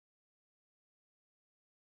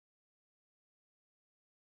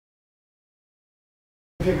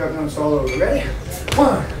Pick up notes all over. Ready?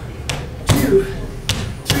 1, 2,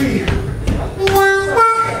 3.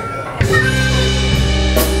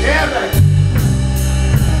 Yeah, baby.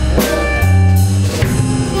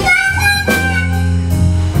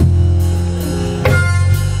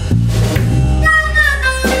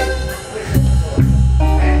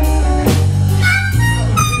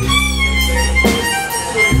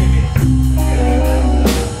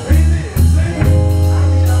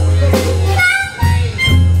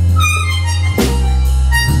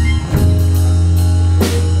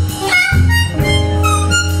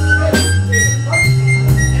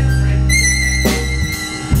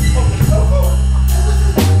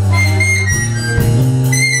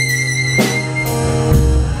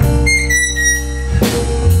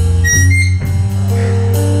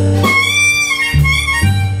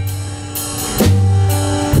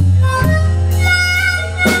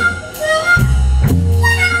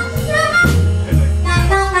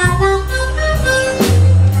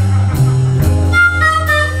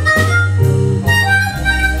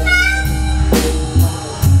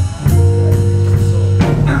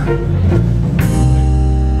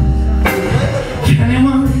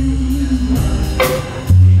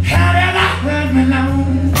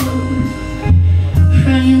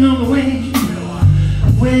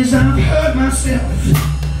 I've hurt myself.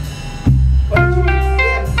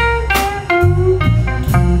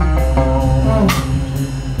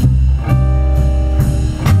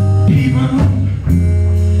 People,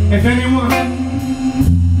 if anyone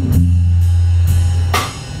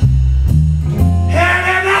had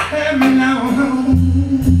ever hurt me long,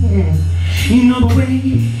 you know the way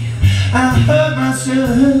I hurt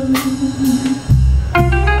myself.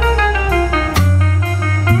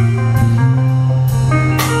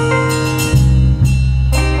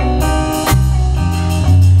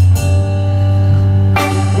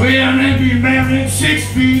 Well, they be buried 6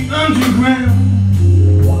 feet underground.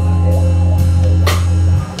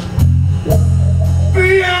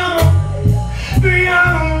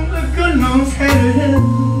 Beyond the good Lord's head.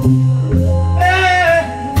 Hey,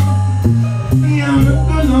 beyond the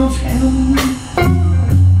good Lord's head.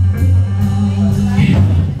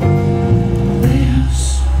 There's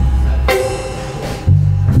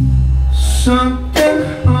something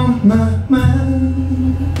on my mind.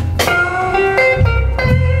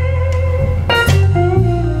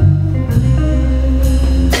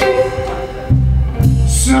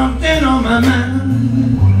 Something on my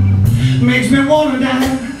mind makes me wanna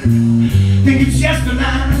die. Think it's just a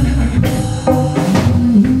lie.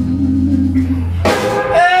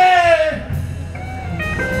 Hey,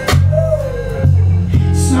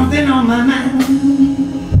 something on my mind,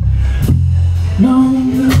 no,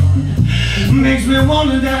 makes me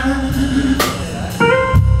wanna die.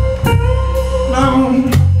 No,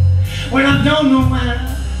 when I don't know why.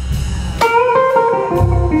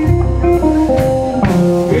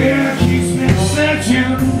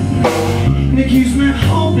 And it keeps me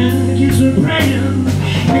hoping, it keeps me praying,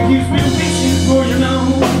 it keeps me wishing for you know.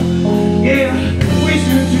 Yeah,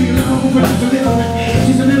 wishing to you know for just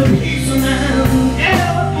a little peace of mind.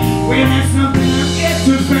 Yeah, when that's something I get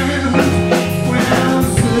to find. When I'm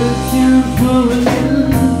searching for a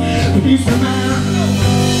little peace of mind.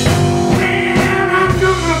 When I'm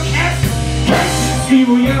gonna catch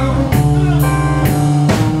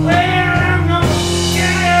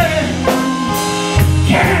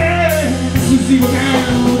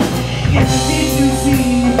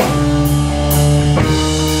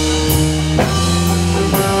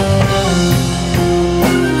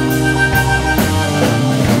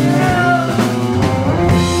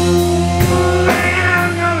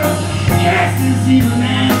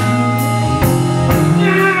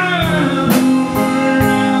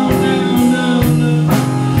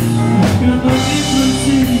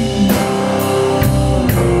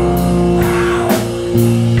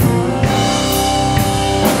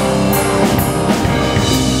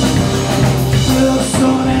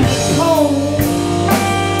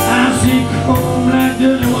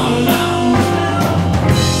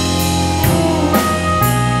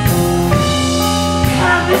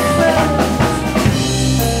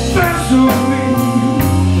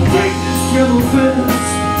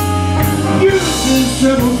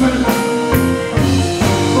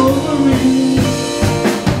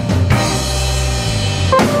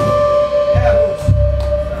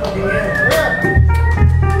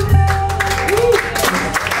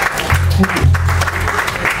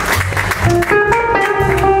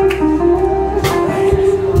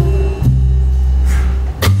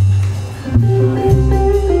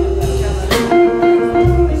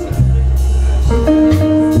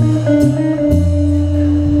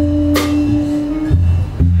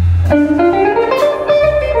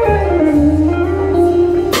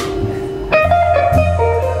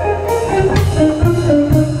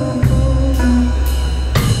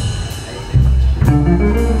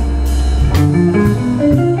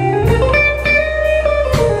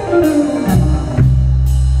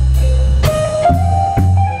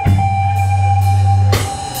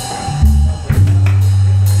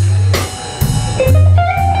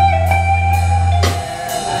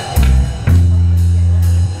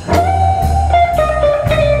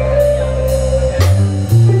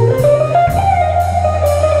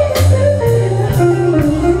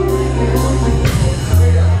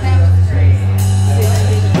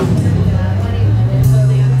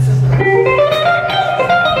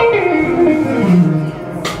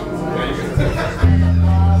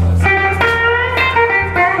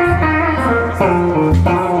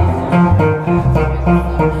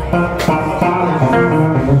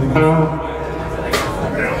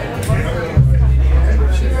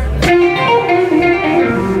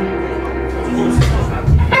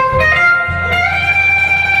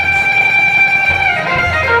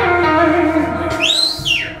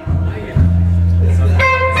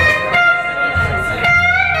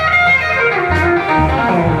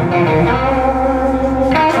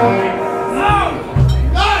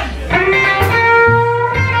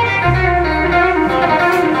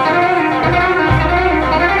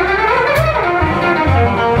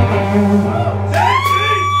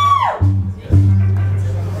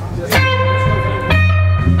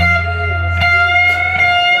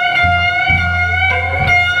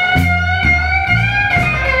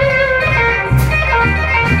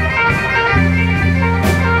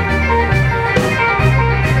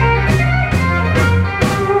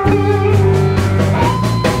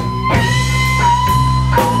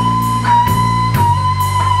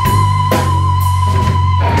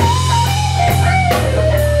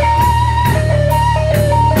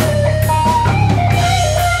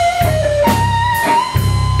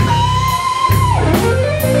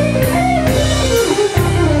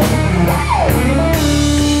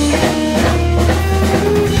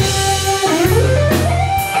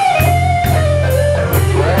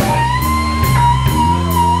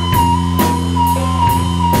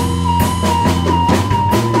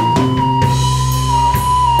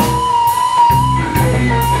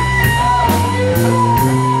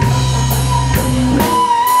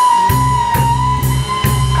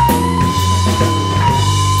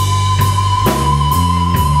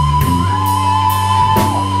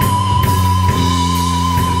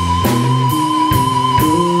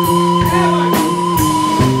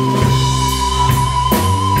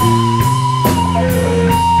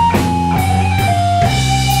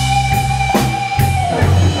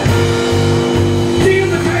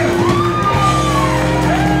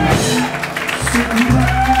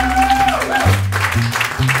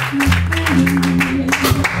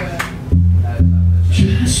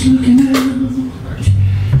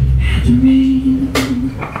to me.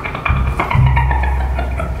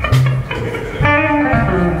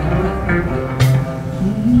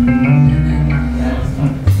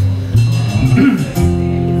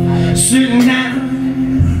 Sitting down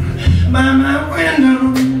by my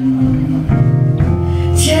window,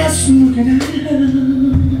 just looking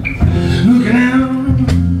out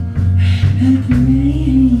at the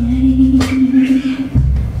rain.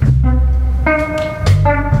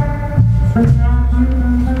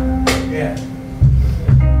 Yeah.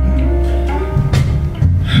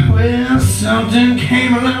 Well, something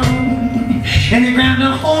came along and it grabbed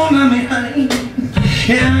a hold of me, honey.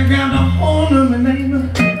 Yeah, I grabbed a hold of me, neighbor.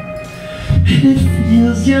 And it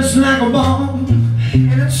feels just like a ball,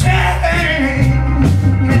 and it's